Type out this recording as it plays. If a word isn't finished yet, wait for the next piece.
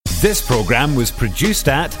This programme was produced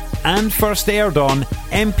at and first aired on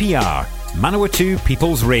MPR, Manawatu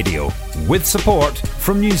People's Radio, with support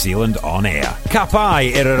from New Zealand On Air. Ka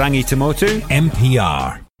pai Irarangi Tamotu,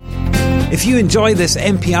 MPR. If you enjoy this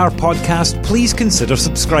MPR podcast, please consider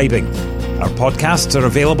subscribing. Our podcasts are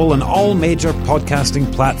available on all major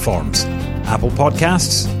podcasting platforms: Apple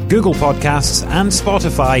Podcasts, Google Podcasts and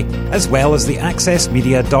Spotify, as well as the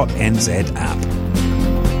accessmedia.nz app.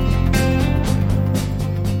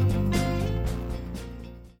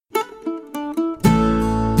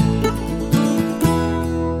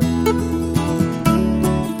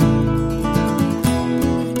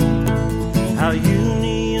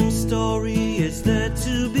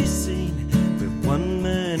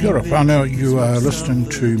 Kia ora whānau, you are listening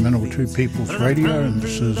to Manawatu People's Radio, and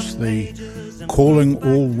this is the Calling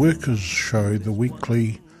All Workers show, the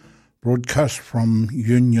weekly broadcast from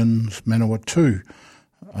Unions Manawatu.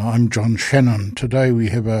 I'm John Shannon. Today we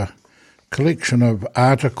have a collection of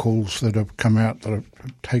articles that have come out that have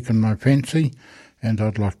taken my fancy, and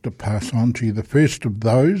I'd like to pass on to you. The first of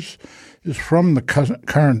those is from the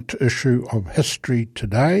current issue of History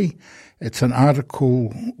Today. It's an article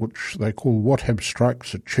which they call What Have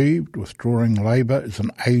Strikes Achieved? Withdrawing Labour is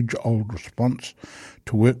an age-old response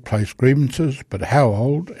to workplace grievances, but how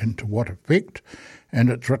old and to what effect?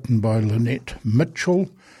 And it's written by Lynette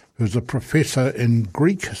Mitchell, who's a professor in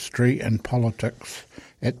Greek history and politics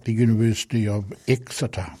at the University of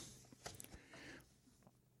Exeter.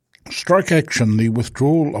 Strike action, the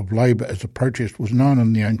withdrawal of labour as a protest, was known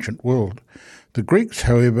in the ancient world. The Greeks,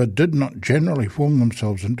 however, did not generally form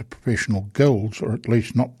themselves into professional guilds, or at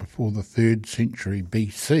least not before the 3rd century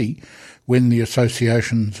BC, when the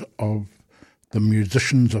associations of the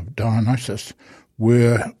musicians of Dionysus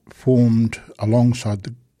were formed alongside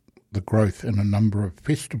the growth in a number of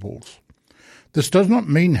festivals. This does not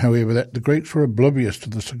mean, however, that the Greeks were oblivious to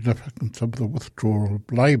the significance of the withdrawal of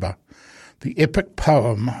labour. The epic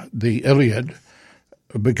poem, the Iliad,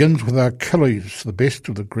 begins with Achilles, the best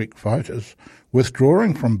of the Greek fighters,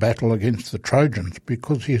 withdrawing from battle against the Trojans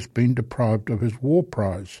because he has been deprived of his war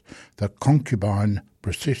prize, the concubine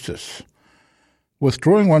Briseis.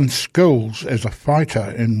 Withdrawing one's skills as a fighter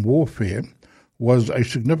in warfare was a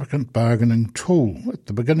significant bargaining tool. At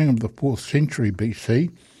the beginning of the 4th century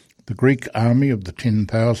BC, the Greek army of the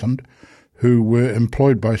 10,000, who were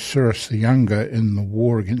employed by Cyrus the Younger in the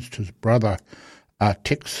war against his brother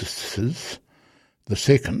Artaxerxes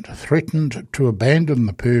II, threatened to abandon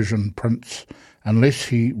the Persian prince unless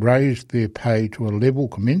he raised their pay to a level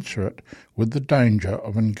commensurate with the danger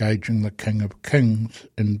of engaging the King of Kings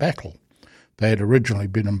in battle. They had originally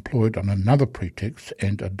been employed on another pretext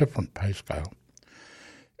and a different pay scale.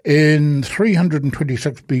 In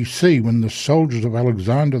 326 BC, when the soldiers of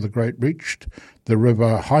Alexander the Great reached the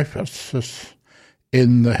river Hyphasis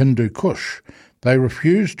in the Hindu Kush, they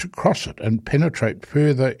refused to cross it and penetrate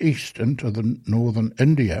further east into the northern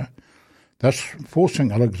India, thus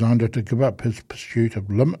forcing Alexander to give up his pursuit of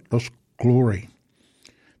limitless glory.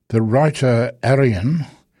 The writer Arrian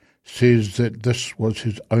says that this was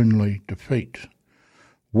his only defeat.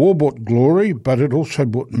 War brought glory, but it also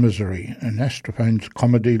brought misery. In Aristophanes'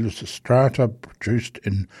 comedy Lysistrata, produced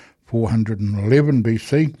in 411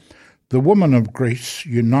 BC, the women of Greece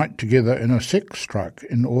unite together in a sex strike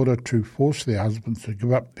in order to force their husbands to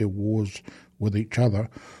give up their wars with each other,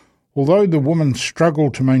 although the women struggle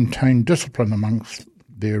to maintain discipline amongst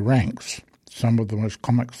their ranks. Some of the most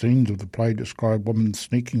comic scenes of the play describe women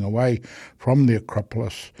sneaking away from the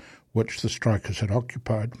Acropolis, which the strikers had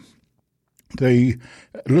occupied. The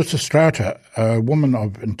Lysistrata, a woman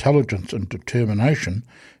of intelligence and determination,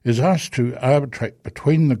 is asked to arbitrate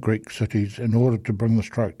between the Greek cities in order to bring the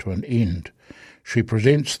strike to an end. She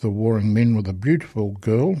presents the warring men with a beautiful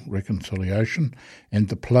girl, Reconciliation, and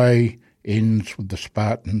the play ends with the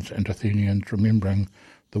Spartans and Athenians remembering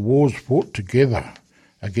the wars fought together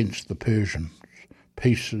against the Persians.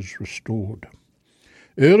 Peace is restored.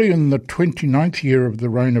 Early in the 29th year of the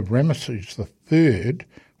reign of Ramesses III,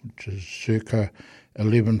 which is circa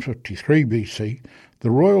 1153 BC, the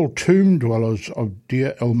royal tomb dwellers of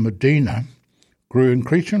Deir el-Medina grew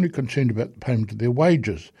increasingly concerned about the payment of their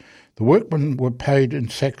wages. The workmen were paid in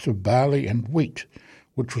sacks of barley and wheat,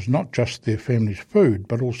 which was not just their family's food,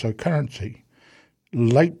 but also currency.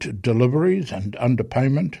 Late deliveries and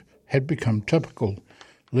underpayment had become typical,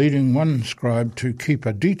 leading one scribe to keep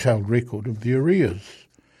a detailed record of the arrears.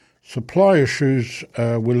 Supply issues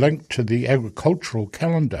were linked to the agricultural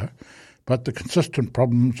calendar, but the consistent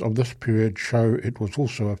problems of this period show it was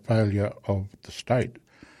also a failure of the state.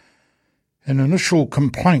 An initial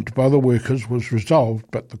complaint by the workers was resolved,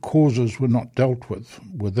 but the causes were not dealt with.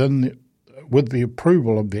 with the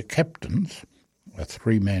approval of their captains, a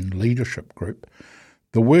three-man leadership group,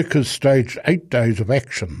 the workers staged 8 days of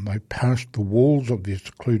action. They passed the walls of their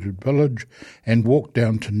secluded village and walked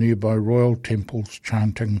down to nearby royal temples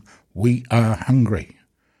chanting, "We are hungry."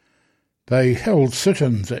 They held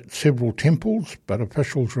sit-ins at several temples, but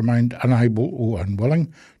officials remained unable or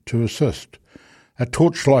unwilling to assist. A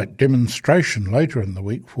torchlight demonstration later in the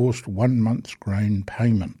week forced 1 month's grain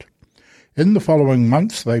payment. In the following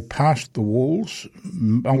months, they passed the walls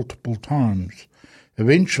multiple times.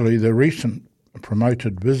 Eventually, the recent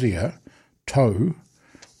promoted vizier, To,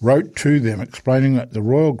 wrote to them explaining that the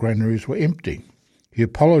royal granaries were empty. He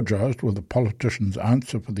apologised with a politician's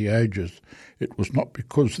answer for the ages. "It was not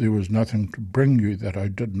because there was nothing to bring you that I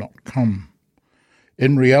did not come."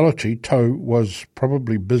 In reality, To was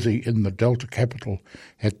probably busy in the Delta capital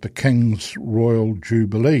at the King's Royal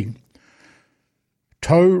Jubilee.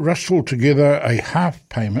 To rustled together a half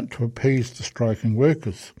payment to appease the striking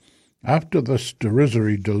workers. After this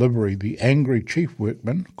derisory delivery, the angry chief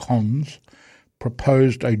workman, Cons,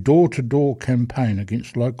 proposed a door-to-door campaign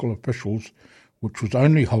against local officials, which was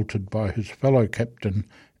only halted by his fellow captain,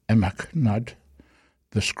 Amak Nud,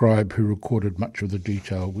 the scribe who recorded much of the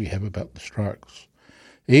detail we have about the strikes.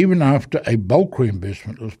 Even after a bulk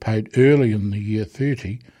reimbursement was paid early in the year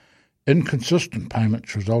 30, inconsistent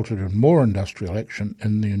payments resulted in more industrial action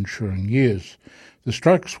in the ensuing years. The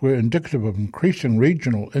strikes were indicative of increasing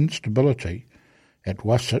regional instability. At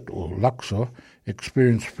Wasit or Luxor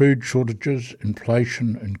experienced food shortages,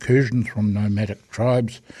 inflation, incursions from nomadic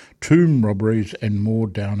tribes, tomb robberies and more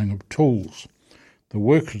downing of tools. The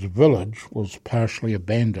workers' village was partially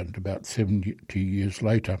abandoned about 70 years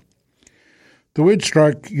later. The word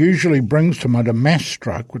strike usually brings to mind a mass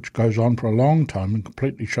strike which goes on for a long time and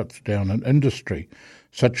completely shuts down an industry,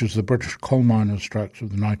 such as the British coal miners' strikes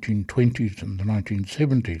of the 1920s and the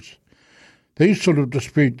 1970s. These sort of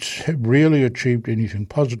disputes have rarely achieved anything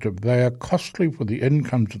positive. They are costly for the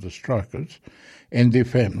incomes of the strikers and their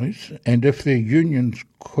families, and if their unions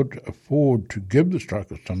could afford to give the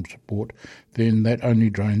strikers some support, then that only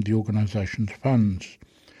drained the organisation's funds.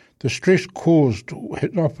 The stress caused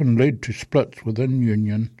has often led to splits within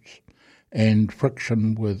unions and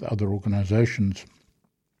friction with other organisations.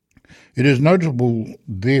 It is notable,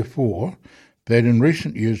 therefore, that in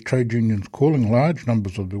recent years trade unions calling large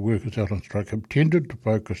numbers of the workers out on strike have tended to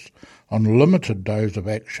focus on limited days of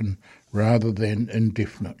action rather than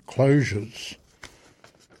indefinite closures.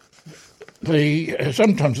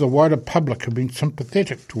 Sometimes the wider public have been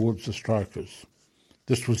sympathetic towards the strikers.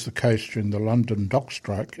 This was the case during the London dock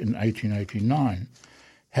strike in 1889.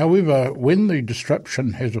 However, when the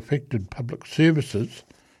disruption has affected public services,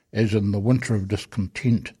 as in the Winter of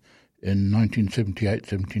Discontent in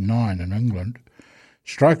 1978-79 in England,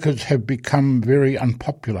 strikers have become very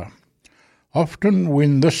unpopular. Often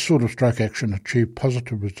when this sort of strike action achieved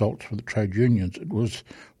positive results for the trade unions, it was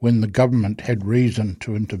when the government had reason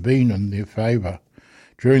to intervene in their favour.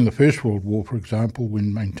 During the First World War, for example,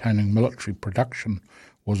 when maintaining military production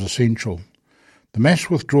was essential. The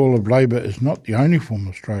mass withdrawal of labour is not the only form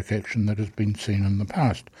of strike action that has been seen in the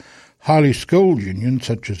past. Highly skilled unions,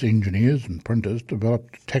 such as engineers and printers,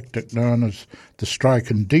 developed a tactic known as the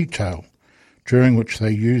strike in detail, during which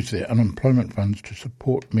they used their unemployment funds to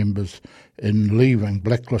support members in leaving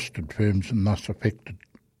blacklisted firms and thus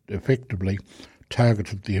effectively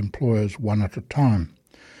targeted the employers one at a time.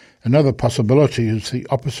 Another possibility is the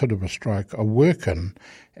opposite of a strike, a work-in,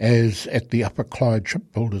 as at the Upper Clyde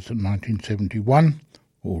shipbuilders in 1971,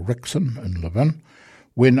 or Rixon in Levin,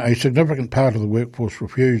 when a significant part of the workforce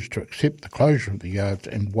refused to accept the closure of the yards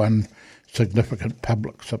and won significant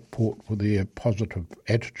public support for their positive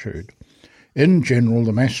attitude. In general,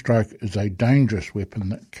 the mass strike is a dangerous weapon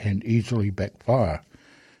that can easily backfire.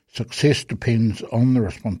 Success depends on the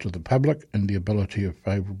response of the public and the ability of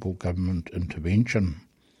favourable government intervention.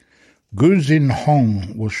 Gu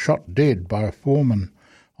Zhenhong was shot dead by a foreman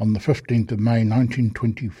on the 15th of May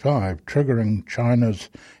 1925, triggering China's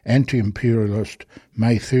anti-imperialist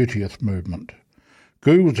May 30th movement.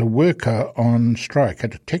 Gu was a worker on strike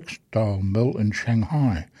at a textile mill in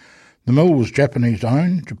Shanghai. The mill was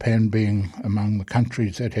Japanese-owned, Japan being among the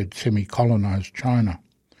countries that had semi-colonized China.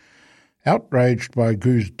 Outraged by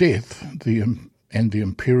Gu's death and the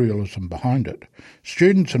imperialism behind it,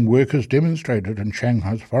 students and workers demonstrated in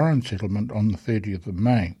Shanghai's foreign settlement on the 30th of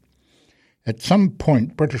May. At some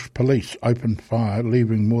point, British police opened fire,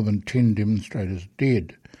 leaving more than 10 demonstrators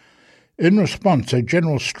dead. In response, a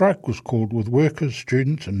general strike was called with workers,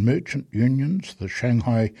 students and merchant unions, the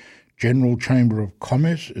Shanghai General Chamber of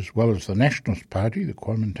Commerce, as well as the Nationalist Party, the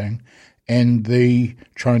Kuomintang, and the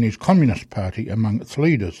Chinese Communist Party among its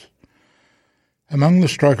leaders. Among the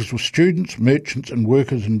strikers were students, merchants and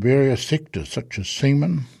workers in various sectors such as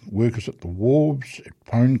seamen, workers at the wharves, at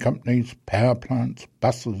phone companies, power plants,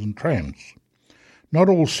 buses and trams. Not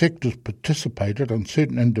all sectors participated and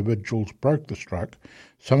certain individuals broke the strike,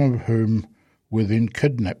 some of whom were then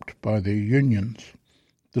kidnapped by their unions.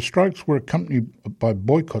 The strikes were accompanied by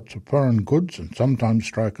boycotts of foreign goods and sometimes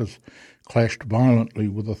strikers clashed violently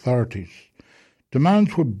with authorities.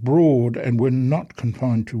 Demands were broad and were not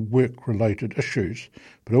confined to work-related issues,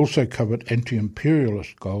 but also covered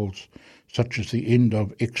anti-imperialist goals such as the end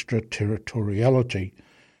of extraterritoriality.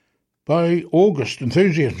 By August,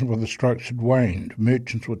 enthusiasm for the strikes had waned.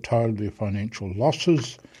 Merchants were tired of their financial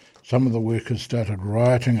losses. Some of the workers started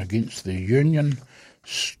rioting against their union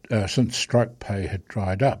since strike pay had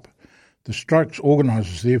dried up. The strike's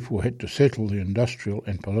organisers therefore had to settle the industrial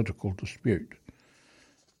and political dispute.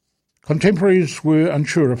 Contemporaries were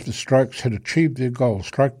unsure if the strikes had achieved their goal.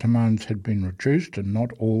 Strike demands had been reduced and not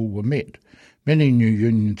all were met. Many new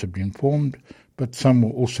unions had been formed, but some were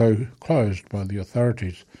also closed by the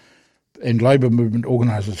authorities, and labour movement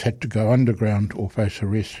organisers had to go underground or face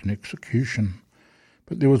arrest and execution.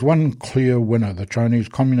 But there was one clear winner, the Chinese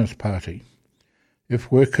Communist Party.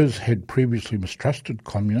 If workers had previously mistrusted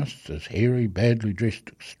communists as hairy, badly dressed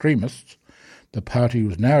extremists, the party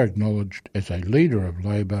was now acknowledged as a leader of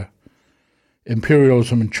labour.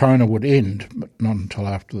 Imperialism in China would end, but not until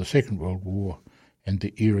after the Second World War and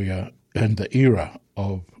the era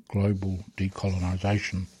of global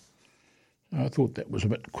decolonisation. I thought that was a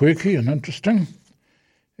bit quirky and interesting.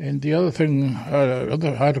 And the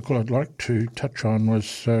other article I'd like to touch on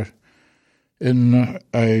was in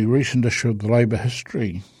a recent issue of the Labour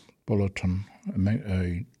History Bulletin,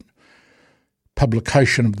 a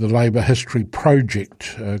publication of the Labour History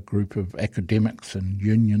Project, a group of academics and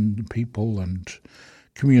union people and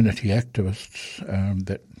community activists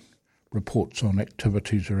that reports on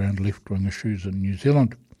activities around left-wing issues in New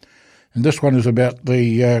Zealand. And this one is about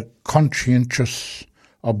the Conscientious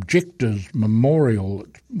Objectors Memorial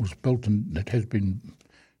that has been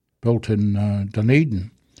built in Dunedin.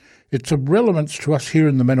 It's of relevance to us here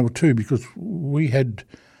in the Manawatu because we had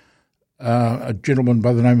a gentleman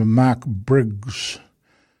by the name of Mark Briggs,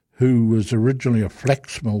 who was originally a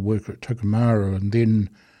flax mill worker at Tukumaru and then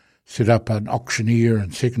set up an auctioneer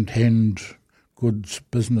and second-hand goods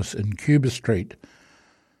business in Cuba Street.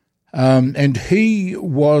 And he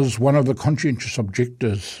was one of the conscientious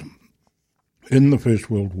objectors in the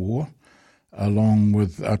First World War, along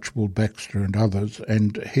with Archibald Baxter and others,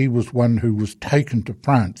 and he was one who was taken to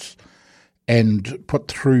France and put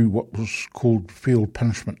through what was called Field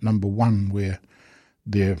Punishment Number 1, where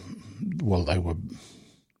they were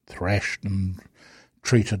thrashed and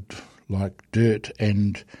treated like dirt,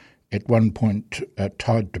 and at one point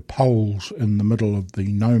tied to poles in the middle of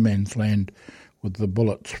the no man's land with the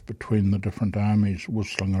bullets between the different armies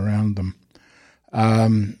whistling around them.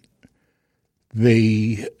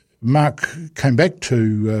 Mark came back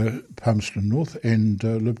to Palmerston North and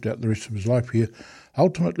lived out the rest of his life here,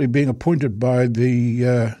 ultimately being appointed by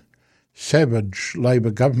the Savage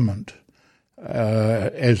Labour government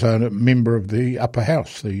as a member of the upper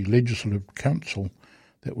house, the Legislative Council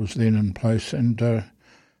that was then in place, and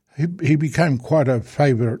he became quite a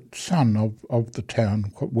favourite son of the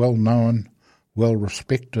town, quite well known, well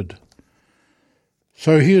respected.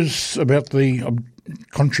 So here's about the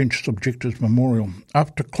Conscientious Objectors Memorial.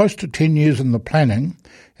 After close to 10 years in the planning,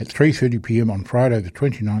 at 3:30 p.m. on Friday the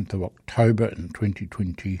 29th of October in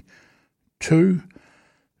 2022,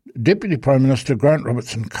 Deputy Prime Minister Grant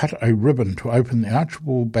Robertson cut a ribbon to open the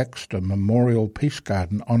Archibald Baxter Memorial Peace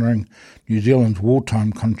Garden honouring New Zealand's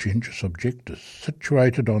wartime conscientious objectors.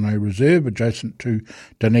 Situated on a reserve adjacent to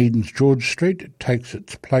Dunedin's George Street, it takes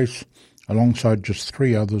its place alongside just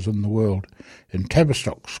 3 others in the world, in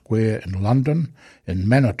Tavistock Square in London, in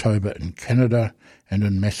Manitoba in Canada, and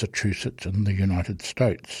in Massachusetts in the United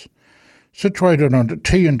States. Situated on a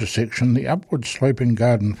T intersection, the upward-sloping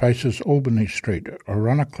garden faces Albany Street,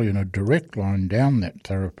 ironically in a direct line down that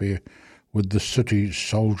thoroughfare with the city's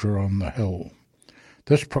Soldier on the Hill.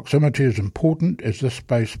 This proximity is important as this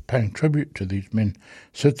space, paying tribute to these men,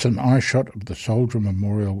 sits in eyeshot of the Soldier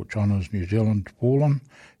Memorial which honours New Zealand fallen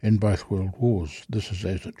in both World Wars. This is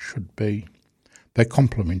as it should be. They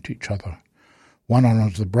complement each other. One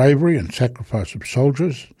honours the bravery and sacrifice of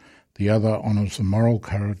soldiers, the other honours the moral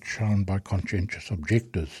courage shown by conscientious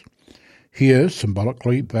objectors. Here,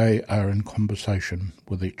 symbolically, they are in conversation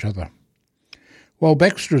with each other. While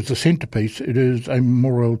Baxter is the centrepiece, it is a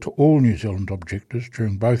memorial to all New Zealand objectors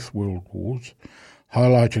during both World Wars,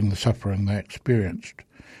 highlighting the suffering they experienced.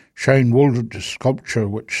 Shane Wooldridge's sculpture,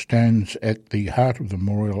 which stands at the heart of the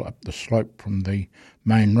memorial up the slope from the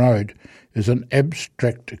main road, is an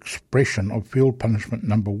abstract expression of Field Punishment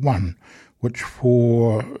Number 1, which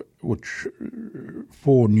four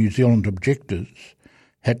New Zealand objectors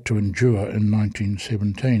had to endure in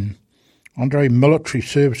 1917. Under a Military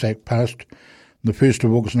Service Act passed on the 1st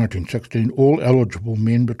of August 1916, all eligible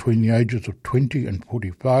men between the ages of 20 and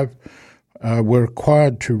 45 were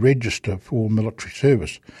required to register for military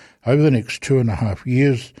service. Over the next 2.5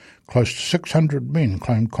 years, close to 600 men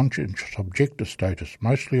claimed conscientious objector status,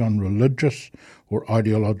 mostly on religious or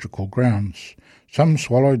ideological grounds. Some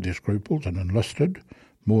swallowed their scruples and enlisted,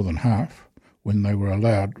 more than half, when they were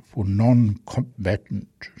allowed for non-combatant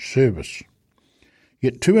service.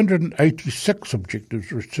 Yet 286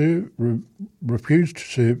 objectives refused to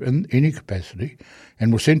serve in any capacity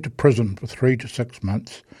and were sent to prison for 3 to 6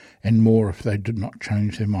 months and more if they did not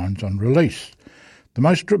change their minds on release. The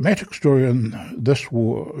most dramatic story in this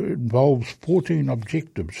war involves 14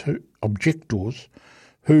 objectors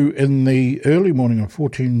who in the early morning of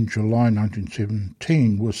 14 July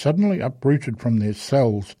 1917 were suddenly uprooted from their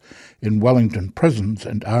cells in Wellington prisons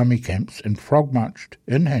and army camps and frog-marched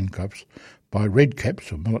in handcuffs by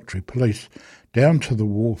redcaps of military police down to the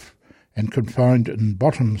wharf and confined in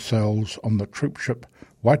bottom cells on the troop ship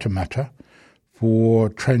Waitemata for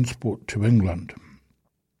transport to England.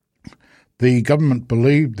 The government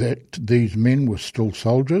believed that these men were still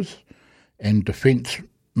soldiers, and Defence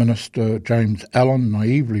Minister James Allen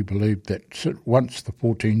naively believed that once the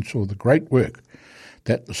 14 saw the great work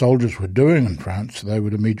that the soldiers were doing in France, they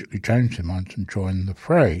would immediately change their minds and join the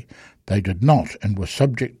fray. They did not, and were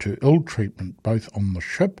subject to ill treatment both on the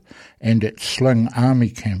ship and at Sling Army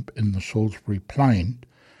Camp in the Salisbury Plain,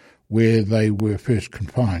 where they were first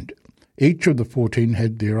confined. Each of the 14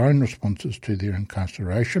 had their own responses to their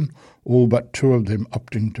incarceration, all but 2 of them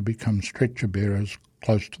opting to become stretcher bearers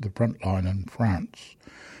close to the front line in France.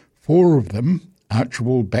 4 of them,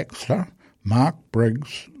 Archibald Baxter, Mark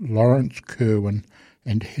Briggs, Lawrence Kerwin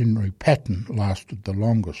and Henry Patton, lasted the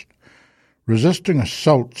longest. Resisting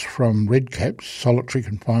assaults from redcaps, solitary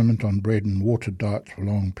confinement on bread and water diets for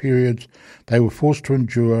long periods, they were forced to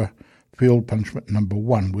endure Field Punishment Number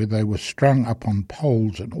 1, where they were strung up on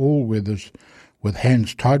poles in all weathers with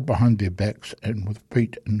hands tied behind their backs and with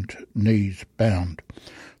feet and knees bound.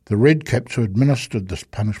 The redcaps who administered this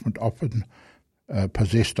punishment often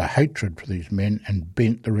possessed a hatred for these men and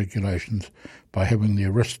bent the regulations by having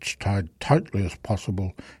their wrists tied tightly as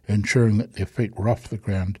possible, ensuring that their feet were off the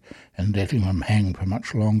ground and letting them hang for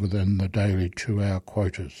much longer than the daily 2-hour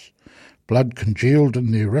quotas. Blood congealed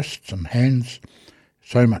in their wrists and hands,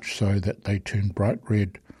 so much so that they turned bright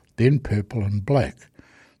red, then purple and black,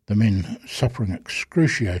 the men suffering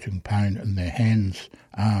excruciating pain in their hands,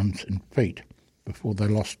 arms and feet before they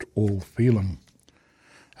lost all feeling.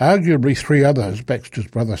 Arguably 3 others, Baxter's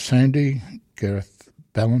brother Sandy, Gareth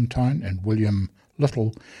Ballantyne and William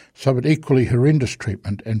Little, suffered equally horrendous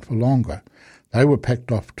treatment and for longer. They were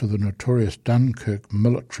packed off to the notorious Dunkirk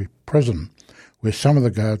military prison, where some of the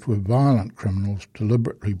guards were violent criminals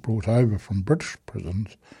deliberately brought over from British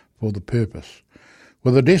prisons for the purpose.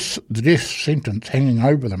 With the death sentence hanging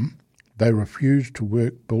over them, they refused to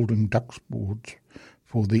work building ducks boards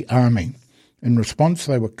for the army. In response,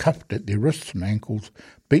 they were cuffed at their wrists and ankles,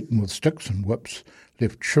 beaten with sticks and whips,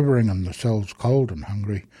 left shivering in the cells cold and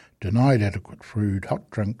hungry, denied adequate food, hot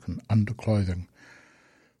drink and underclothing.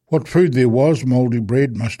 What food there was, mouldy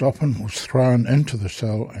bread most often, was thrown into the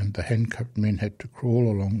cell, and the handcuffed men had to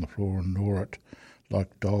crawl along the floor and gnaw it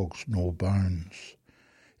like dogs gnaw bones.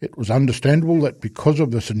 It was understandable that because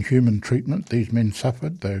of this inhuman treatment these men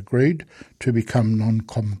suffered, they agreed to become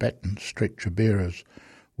non-combatant stretcher bearers,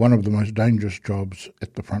 one of the most dangerous jobs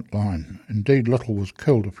at the front line. Indeed, Little was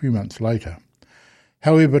killed a few months later.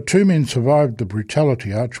 However, 2 men survived the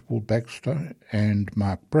brutality, Archibald Baxter and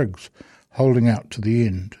Mark Briggs, holding out to the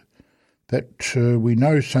end. That we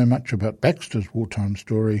know so much about Baxter's wartime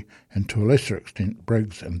story, and to a lesser extent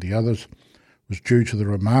Briggs and the others, was due to the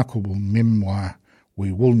remarkable memoir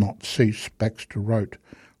We Will Not Cease Baxter wrote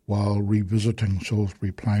while revisiting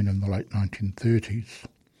Salisbury Plain in the late 1930s.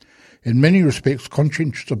 In many respects,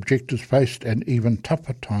 conscientious objectors faced an even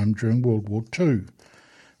tougher time during World War II.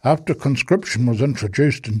 After conscription was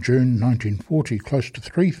introduced in June 1940, close to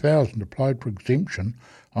 3,000 applied for exemption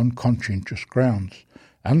on conscientious grounds.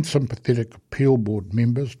 Unsympathetic appeal board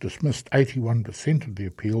members dismissed 81% of the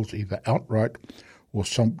appeals either outright or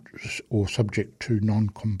subject to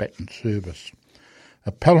non-combatant service.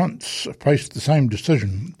 Appellants faced the same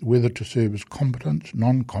decision, whether to serve as competents,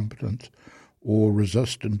 non-competents, or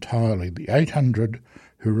resist entirely. The 800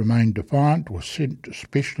 who remained defiant were sent to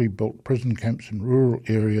specially built prison camps in rural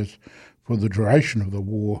areas for the duration of the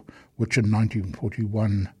war, which in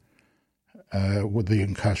 1941, when the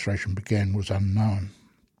incarceration began, was unknown.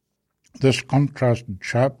 This contrasted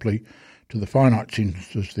sharply to the finite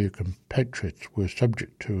sentences their compatriots were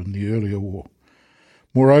subject to in the earlier war.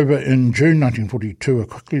 Moreover, in June 1942, a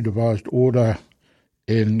quickly devised order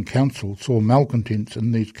in council saw malcontents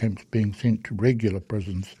in these camps being sent to regular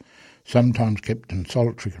prisons, sometimes kept in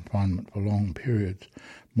solitary confinement for long periods.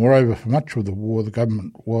 Moreover, for much of the war, the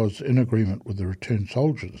government was in agreement with the Returned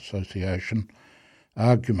Soldiers Association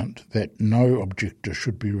argument that no objector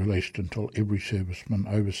should be released until every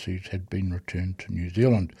serviceman overseas had been returned to New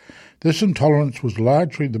Zealand. This intolerance was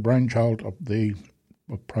largely the brainchild of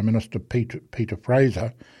Prime Minister Peter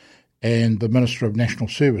Fraser and the Minister of National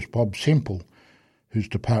Service, Bob Semple, whose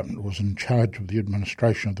department was in charge of the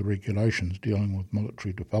administration of the regulations dealing with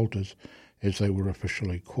military defaulters, as they were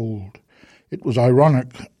officially called. It was ironic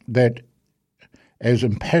that, as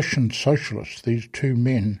impassioned socialists, these two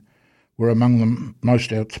men were among the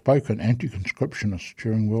most outspoken anti-conscriptionists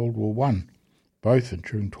during World War I, both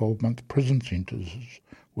enduring 12-month prison sentences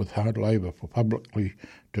with hard labour for publicly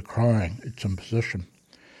decrying its imposition.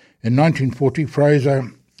 In 1940,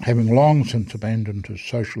 Fraser, having long since abandoned his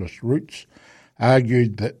socialist roots,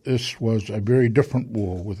 argued that this was a very different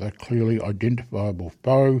war with a clearly identifiable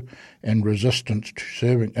foe, and resistance to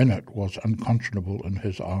serving in it was unconscionable in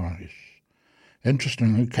his eyes.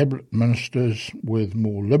 Interestingly, cabinet ministers with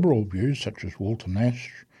more liberal views, such as Walter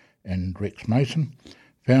Nash and Rex Mason,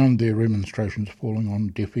 found their remonstrations falling on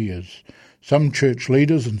deaf ears. Some church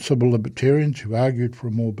leaders and civil libertarians who argued for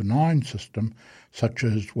a more benign system, such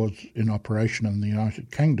as was in operation in the United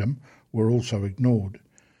Kingdom, were also ignored.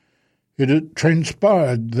 It had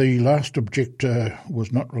transpired the last objector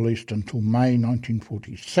was not released until May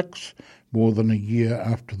 1946, more than a year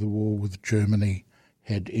after the war with Germany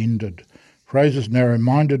had ended. Fraser's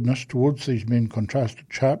narrow-mindedness towards these men contrasted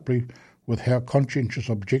sharply with how conscientious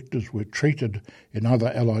objectors were treated in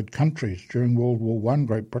other Allied countries. During World War I,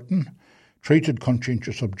 Great Britain treated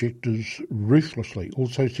conscientious objectors ruthlessly,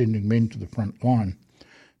 also sending men to the front line.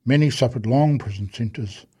 Many suffered long prison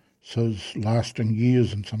sentences, lasting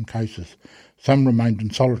years in some cases. Some remained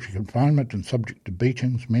in solitary confinement and subject to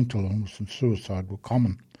beatings. Mental illness and suicide were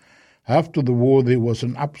common. After the war, there was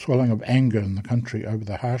an upswelling of anger in the country over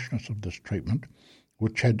the harshness of this treatment,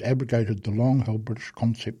 which had abrogated the long-held British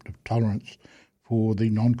concept of tolerance for the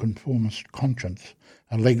nonconformist conscience,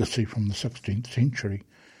 a legacy from the 16th century.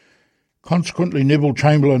 Consequently, Neville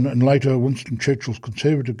Chamberlain and later Winston Churchill's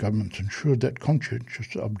Conservative governments ensured that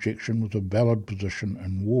conscientious objection was a valid position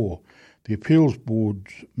in war. The Appeals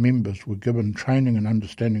Board's members were given training in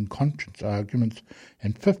understanding conscience arguments,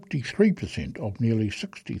 and 53% of nearly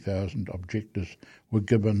 60,000 objectors were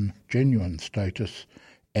given genuine status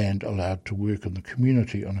and allowed to work in the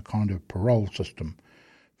community on a kind of parole system.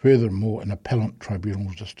 Furthermore, an appellant tribunal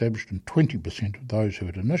was established, and 20% of those who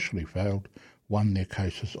had initially failed won their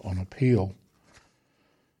cases on appeal.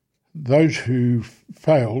 Those who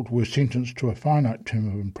failed were sentenced to a finite term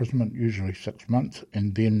of imprisonment, usually 6 months,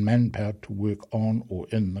 and then manpowered to work on or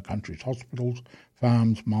in the country's hospitals,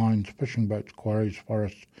 farms, mines, fishing boats, quarries,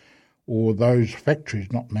 forests, or those factories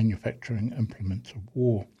not manufacturing implements of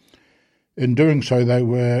war. In doing so, they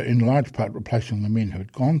were in large part replacing the men who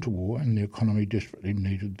had gone to war, and the economy desperately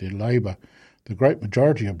needed their labour. The great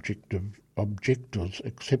majority of objectors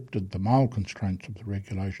accepted the mild constraints of the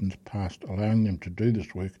regulations passed, allowing them to do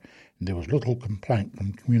this work, and there was little complaint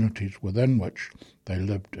from communities within which they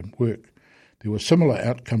lived and worked. There were similar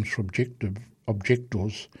outcomes for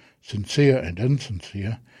objectors, sincere and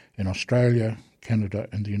insincere, in Australia, Canada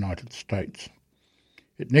and the United States.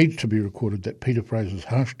 It needs to be recorded that Peter Fraser's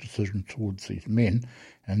harsh decision towards these men,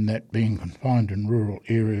 and that being confined in rural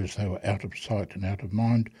areas they were out of sight and out of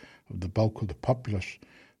mind of the bulk of the populace,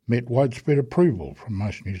 met widespread approval from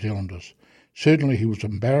most New Zealanders. Certainly he was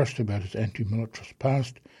embarrassed about his anti-militarist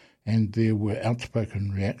past, and there were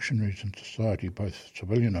outspoken reactionaries in society, both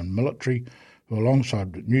civilian and military, who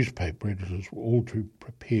alongside newspaper editors were all too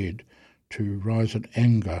prepared to rise in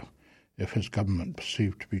anger if his government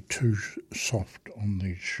perceived to be too soft on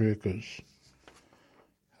these shirkers.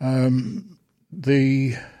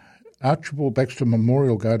 The Archibald Baxter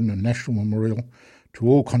Memorial Garden and National Memorial to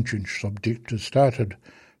all conscientious objectors started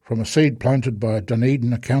from a seed planted by a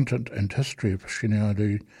Dunedin accountant and history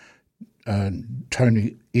aficionado,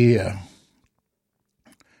 Tony Eyre.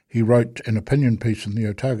 He wrote an opinion piece in the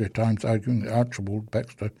Otago Times arguing that Archibald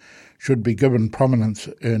Baxter should be given prominence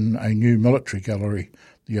in a new military gallery,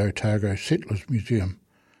 the Otago Settlers Museum.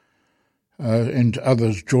 and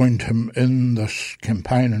others joined him in this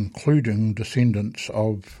campaign, including descendants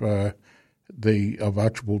of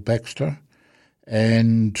Archibald Baxter,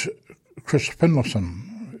 and Chris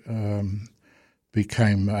Finlayson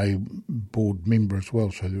became a board member as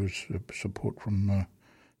well, so there was support from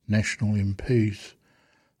national MPs.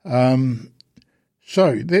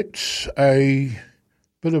 So that's a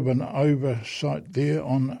bit of an oversight there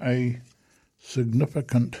on a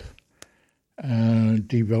significant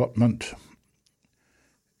development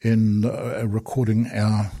in recording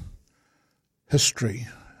our history,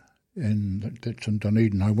 and that's in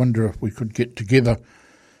Dunedin. I wonder if we could get together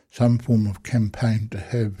some form of campaign to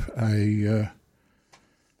have a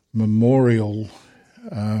memorial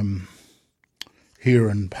here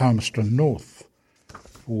in Palmerston North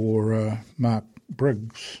for Mark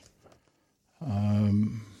Briggs.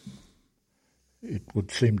 It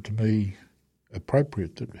would seem to me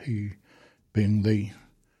appropriate that he, being the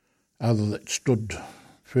other that stood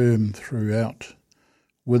firm throughout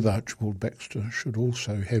with Archibald Baxter, should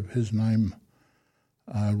also have his name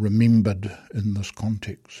remembered in this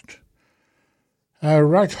context.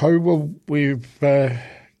 Right-ho, well, we've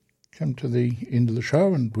come to the end of the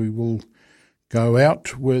show, and we will go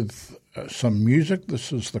out with some music.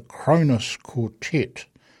 This is the Cronus Quartet,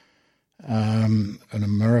 an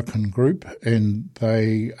American group, and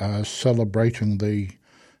they are celebrating the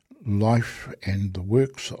life and the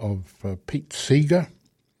works of Pete Seeger,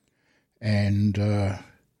 and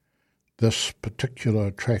this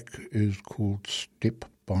particular track is called Step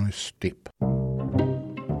by Step.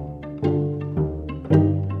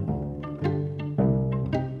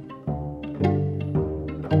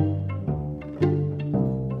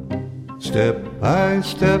 Step by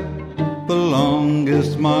step, the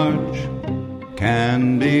longest march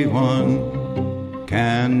can be won,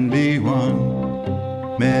 can be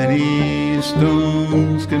won. Many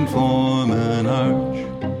stones can form an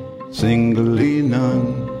arch, singly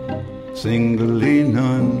none, singly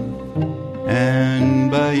none.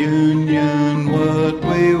 And by union what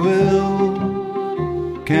we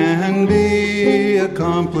will can be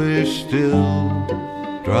accomplished still.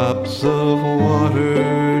 Drops of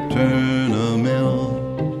water turn a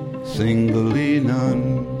mill, singly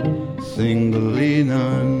none, singly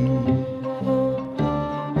none.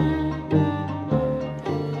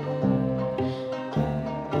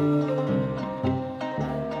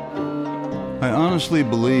 I honestly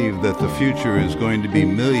believe that the future is going to be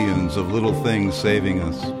millions of little things saving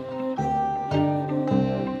us.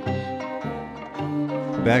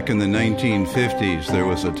 Back in the 1950s, there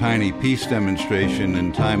was a tiny peace demonstration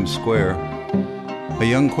in Times Square. A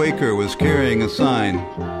young Quaker was carrying a sign.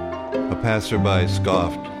 A passerby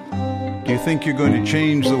scoffed. "Do you think you're going to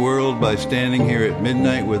change the world by standing here at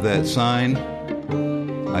midnight with that sign?"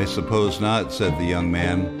 "I suppose not," said the young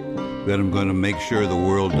man. "But I'm going to make sure the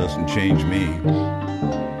world doesn't change me."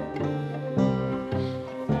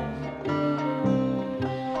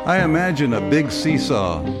 I imagine a big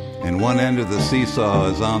seesaw, and one end of the seesaw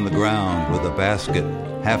is on the ground with a basket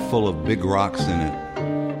half full of big rocks in it.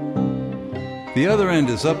 The other end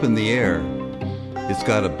is up in the air. It's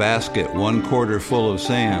got a basket 1/4 full of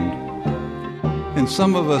sand. And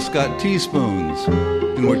some of us got teaspoons,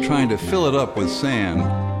 and we're trying to fill it up with sand.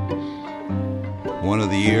 One of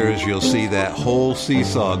the years you'll see that whole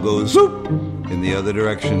seesaw go zoop in the other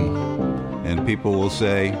direction, and people will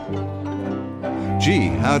say, "Gee,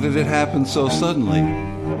 how did it happen so suddenly?"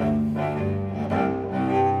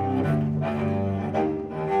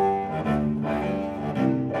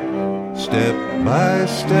 Step by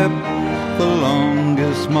step, the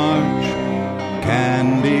longest march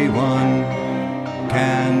can be won,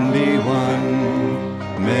 can be won.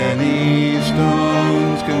 Many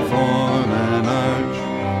stones can form an arch,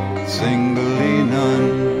 singly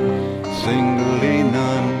none, singly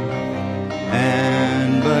none.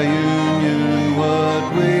 And by union what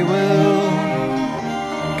we will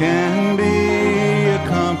can be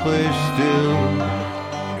accomplished still.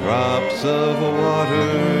 Drops of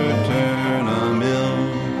water turn a mill,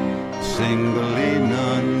 singly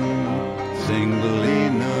none, singly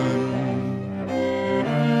none.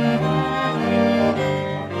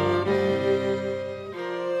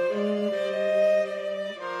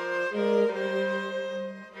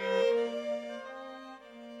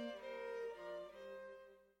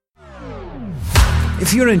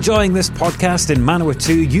 If you're enjoying this podcast in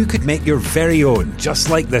Manawatu, you could make your very own, just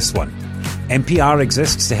like this one. NPR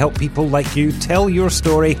exists to help people like you tell your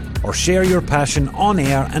story or share your passion on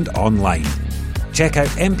air and online. Check out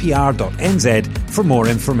npr.nz for more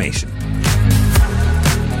information.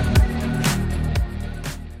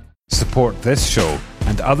 Support this show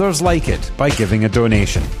and others like it by giving a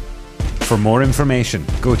donation. For more information,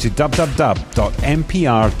 go to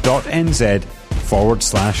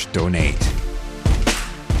www.mpr.nz/donate.